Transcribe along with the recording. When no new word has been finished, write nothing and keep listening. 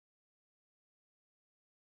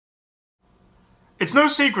It's no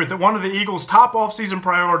secret that one of the Eagles' top offseason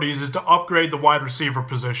priorities is to upgrade the wide receiver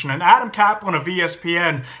position, and Adam Kaplan of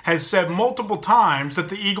ESPN has said multiple times that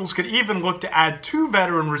the Eagles could even look to add 2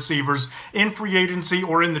 veteran receivers in free agency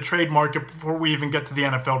or in the trade market before we even get to the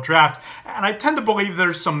NFL draft. And I tend to believe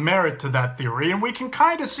there's some merit to that theory, and we can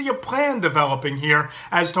kind of see a plan developing here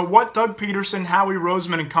as to what Doug Peterson, Howie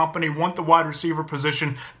Roseman and company want the wide receiver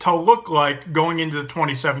position to look like going into the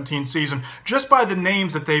 2017 season, just by the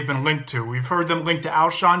names that they've been linked to. We've heard them linked to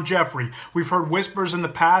Alshon Jeffrey. We've heard whispers in the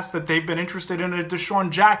past that they've been interested in a DeSean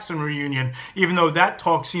Jackson reunion, even though that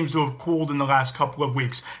talk seems to have cooled in the last couple of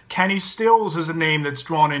weeks. Kenny Stills is a name that's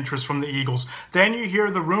drawn interest from the Eagles. Then you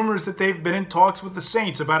hear the rumors that they've been in talks with the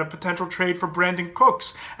Saints about a potential trade for Brandon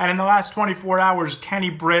Cooks. And in the last 24 hours, Kenny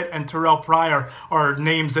Britt and Terrelle Pryor are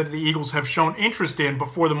names that the Eagles have shown interest in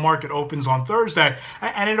before the market opens on Thursday.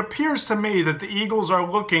 And it appears to me that the Eagles are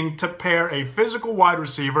looking to pair a physical wide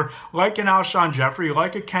receiver like an Alshon Jeffrey,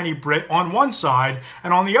 like a Kenny Britt on one side,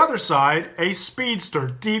 and on the other side, a speedster,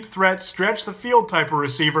 deep threat, stretch the field type of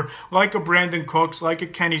receiver like a Brandon Cooks, like a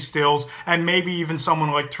Kenny Stills, and maybe even someone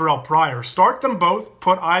like Terrelle Pryor. Start them both,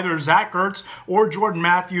 put either Zach Ertz or Jordan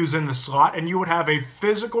Matthews in the slot, and you would have a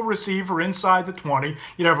physical receiver inside the 20.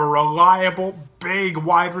 You'd have a reliable, big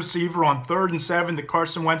wide receiver on 3rd and 7 that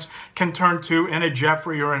Carson Wentz can turn to in a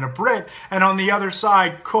Jeffrey or in a Britt. And on the other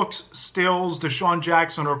side, Cooks, Stills, DeSean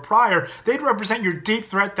Jackson, or Pryor, they'd represent your deep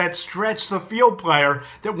threat, that stretch the field player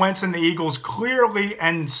that Wentz and the Eagles clearly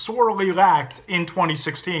and sorely lacked in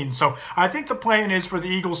 2016. So I think the plan is for the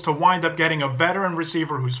Eagles to wind up getting a veteran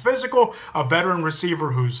receiver who's physical, a veteran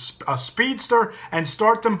receiver who's a speedster, and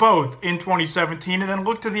start them both in 2017, and then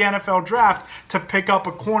look to the NFL draft to pick up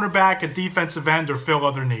a cornerback, a defensive end, or fill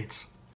other needs.